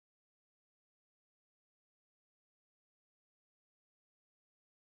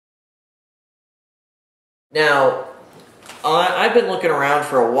Now, I've been looking around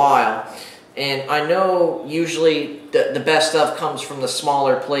for a while, and I know usually the best stuff comes from the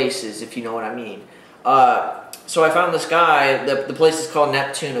smaller places, if you know what I mean. So I found this guy. The place is called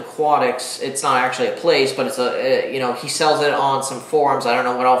Neptune Aquatics. It's not actually a place, but it's he sells it on some forums. I don't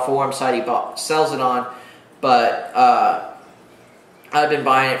know what all forum site he sells it on, but I've been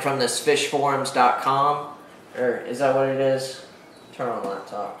buying it from this fishforums.com, or is that what it is? Turn on the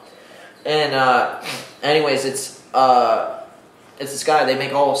laptop. And anyways, it's this guy. They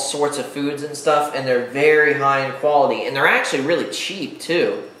make all sorts of foods and stuff, and they're very high in quality, and they're actually really cheap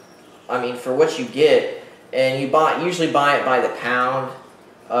too. I mean, for what you get, and you usually buy it by the pound.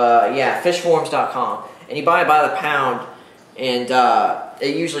 Yeah, fishforums.com, and you buy it by the pound, and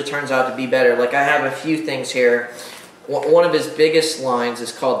it usually turns out to be better. Like, I have a few things here. One of his biggest lines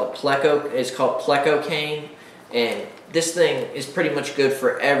is called Pleco Cane, and this thing is pretty much good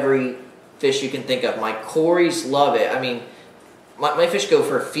for every fish you can think of. My cories love it. I mean, my fish go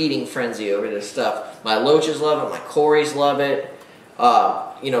for a feeding frenzy over this stuff. My loaches love it. My cories love it.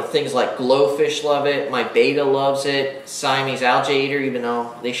 Things like glowfish love it. My beta loves it. Siamese algae eater, even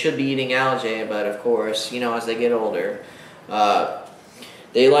though they should be eating algae, but of course, as they get older,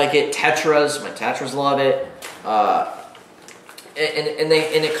 they like it. Tetras, my tetras love it. And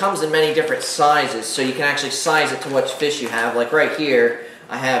it comes in many different sizes, so you can actually size it to what fish you have. Like right here,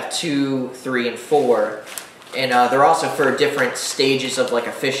 I have 2, 3, and 4, and they're also for different stages of like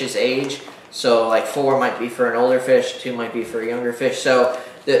a fish's age. So like 4 might be for an older fish, 2 might be for a younger fish. So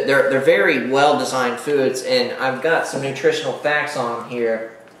they're very well designed foods, and I've got some nutritional facts on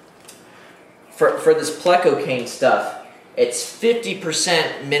here. For this Pleco Cane stuff, it's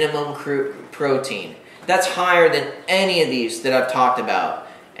 50% minimum protein. That's higher than any of these that I've talked about.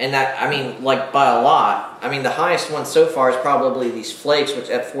 And that, I mean, like by a lot. I mean, the highest one so far is probably these flakes, which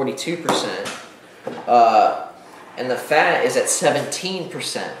at 42%. And the fat is at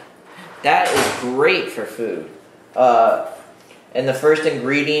 17%. That is great for food. And the first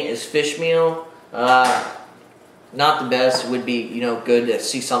ingredient is fish meal. Not the best. It would be, good to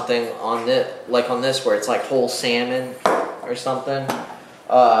see something on this, like on this, where it's like whole salmon or something.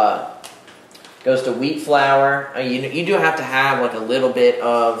 Goes to wheat flour. You do have to have like a little bit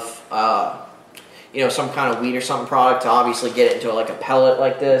of, some kind of wheat or something product to obviously get it into like a pellet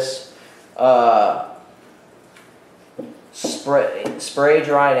like this. Spray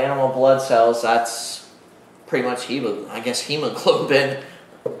dried animal blood cells. That's pretty much hemoglobin.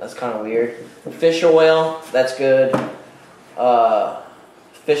 That's kind of weird. Fish oil. That's good.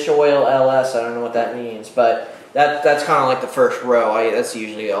 Fish oil LS. I don't know what that means, but that's kind of like the first row. That's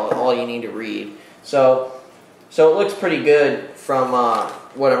usually all you need to read. So it looks pretty good from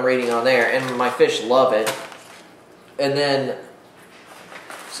what I'm reading on there, and my fish love it. And then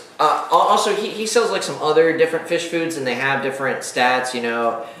also he sells like some other different fish foods, and they have different stats.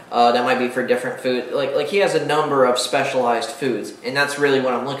 That might be for different food. Like he has a number of specialized foods, and that's really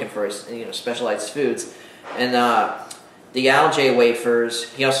what I'm looking for is specialized foods. And the algae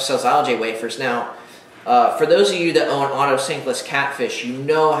wafers. He also sells algae wafers now. For those of you that own auto-sinkless catfish, you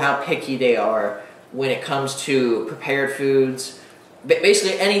know how picky they are when it comes to prepared foods.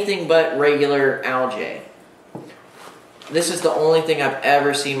 Basically anything but regular algae. This is the only thing I've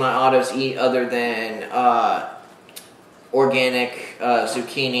ever seen my autos eat other than organic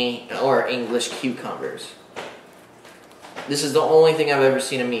zucchini or English cucumbers. This is the only thing I've ever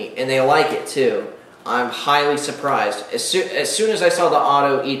seen them eat, and they like it too. I'm highly surprised. As soon as I saw the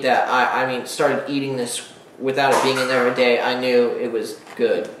auto eat that, I started eating this without it being in there a day, I knew it was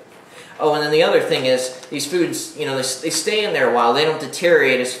good. Oh, and then the other thing is, these foods, they stay in there a while. They don't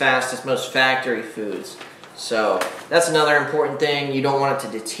deteriorate as fast as most factory foods. So that's another important thing. You don't want it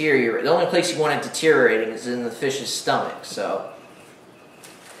to deteriorate. The only place you want it deteriorating is in the fish's stomach. So,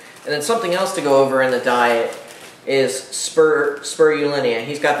 and then something else to go over in the diet is spirulina.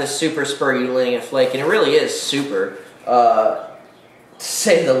 He's got this super spirulina flake, and it really is super, to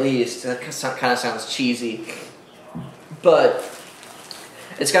say the least. That kind of sounds cheesy, but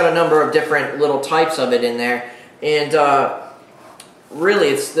it's got a number of different little types of it in there, and really,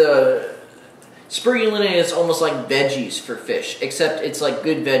 it's the spirulina is almost like veggies for fish, except it's like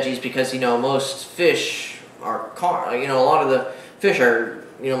good veggies because most fish are a lot of the fish are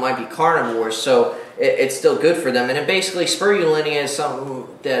might be carnivores, so it's still good for them. And it basically, spirulina is something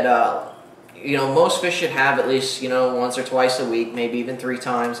that most fish should have at least once or twice a week, maybe even 3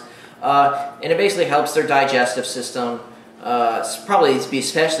 times, and it basically helps their digestive system. It's probably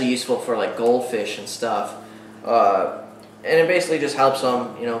especially useful for like goldfish and stuff, and it basically just helps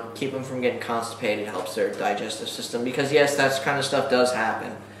them keep them from getting constipated. Helps their digestive system, because yes, that kind of stuff does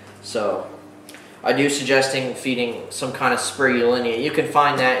happen. So I do suggesting feeding some kind of spirulina. You can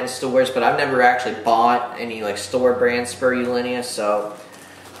find that in stores, but I've never actually bought any like store brand spirulina, so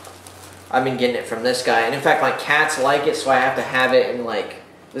I've been getting it from this guy. And in fact, my cats like it, so I have to have it in like,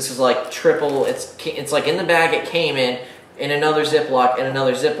 this is like triple, it's like in the bag it came in another Ziploc, and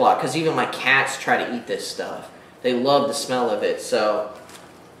another Ziploc, because even my cats try to eat this stuff. They love the smell of it, so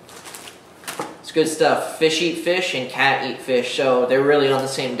it's good stuff. Fish eat fish and cat eat fish, so they're really on the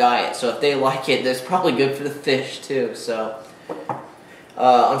same diet. So if they like it, it's probably good for the fish too. So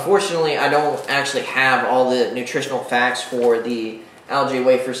unfortunately, I don't actually have all the nutritional facts for the algae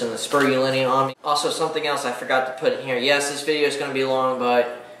wafers and the spirulina on me. Also, something else I forgot to put in here. Yes, this video is going to be long,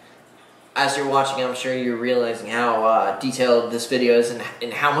 but as you're watching, I'm sure you're realizing how detailed this video is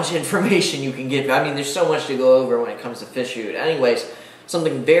and how much information you can get. I mean, there's so much to go over when it comes to fish food. Anyways,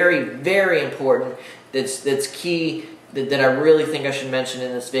 something very, very important that's key that I really think I should mention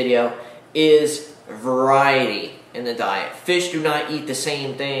in this video is variety in the diet. Fish do not eat the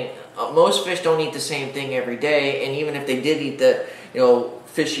same thing. Most fish don't eat the same thing every day, and even if they did eat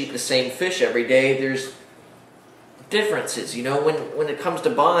fish eat the same fish every day, there's differences. When it comes to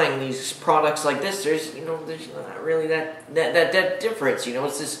buying these products like this, there's not really that difference.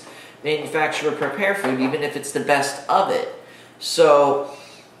 It's this manufacturer prepare food, even if it's the best of it. So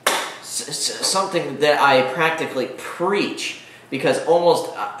something that I practically preach, because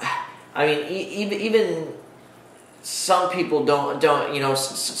almost I mean even some people don't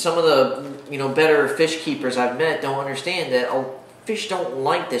some of the better fish keepers I've met don't understand that fish don't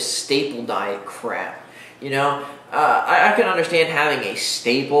like this staple diet crap. I can understand having a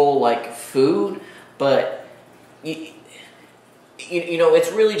staple like food, but it's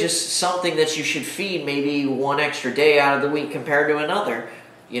really just something that you should feed maybe one extra day out of the week compared to another.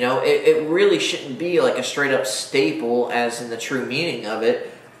 It really shouldn't be like a straight up staple as in the true meaning of it.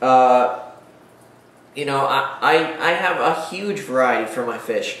 I have a huge variety for my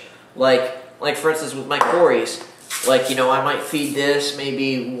fish. Like for instance with my cories, I might feed this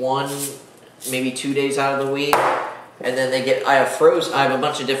maybe 2 days out of the week, and then I have a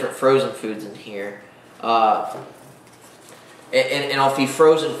bunch of different frozen foods in here. And I'll feed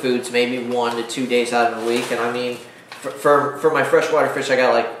frozen foods maybe 1 to 2 days out of the week. And I mean, for my freshwater fish, I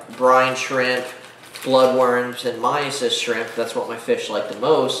got like brine shrimp, bloodworms, and mysis shrimp. That's what my fish like the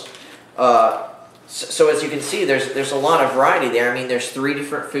most. So as you can see, there's a lot of variety there. I mean, there's 3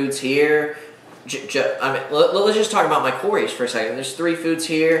 different foods here. Let's just talk about my cories for a second. There's 3 foods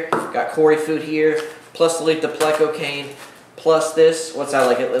here. Got cory food here, plus the plecocaine, plus this. What's that,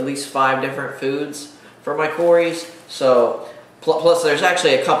 like at least 5 different foods for my cories. So plus there's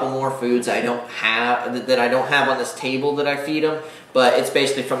actually a couple more foods I don't have that I don't have on this table that I feed them, but it's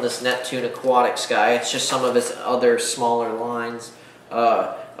basically from this Neptune Aquatics guy. It's just some of his other smaller lines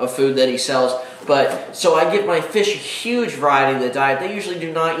of food that he sells. But so I give my fish a huge variety of the diet. They usually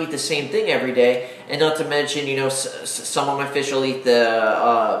do not eat the same thing every day, and not to mention, some of my fish will eat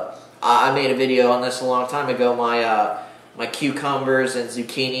the. I made a video on this a long time ago. My cucumbers and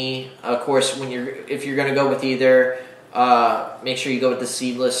zucchini. Of course, if you're gonna go with either, make sure you go with the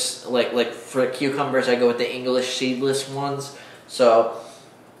seedless. Like for cucumbers, I go with the English seedless ones. So,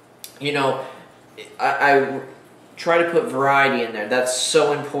 I try to put variety in there. That's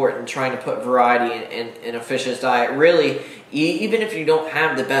so important, trying to put variety in a fish's diet. Really, even if you don't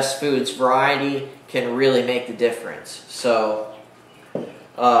have the best foods, variety can really make the difference. So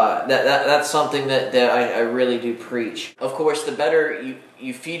that's something that I really do preach. Of course, the better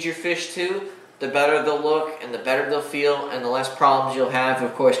you feed your fish to, the better they'll look and the better they'll feel, and the less problems you'll have,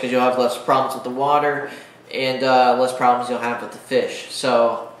 of course, because you'll have less problems with the water and less problems you'll have with the fish.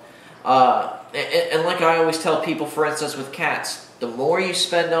 So and like I always tell people, for instance, with cats, the more you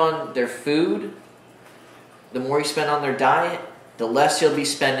spend on their food, the more you spend on their diet, the less you'll be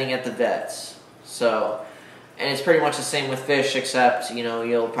spending at the vets. So, and it's pretty much the same with fish, except,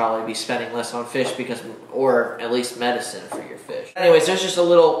 you'll probably be spending less on fish or at least medicine for your fish. Anyways, there's just a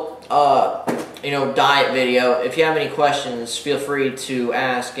little, diet video. If you have any questions, feel free to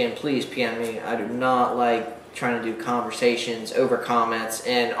ask, and please PM me. I do not like trying to do conversations over comments,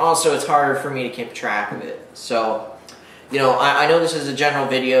 and also it's harder for me to keep track of it. So, I know this is a general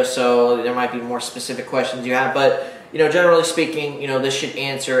video, so there might be more specific questions you have, but, generally speaking, this should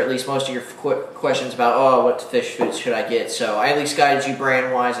answer at least most of your questions about, what fish foods should I get. So I at least guided you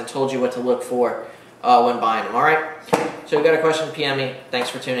brand-wise and told you what to look for when buying them, alright? So if you got a question, PM me. Thanks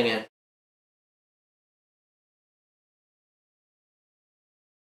for tuning in.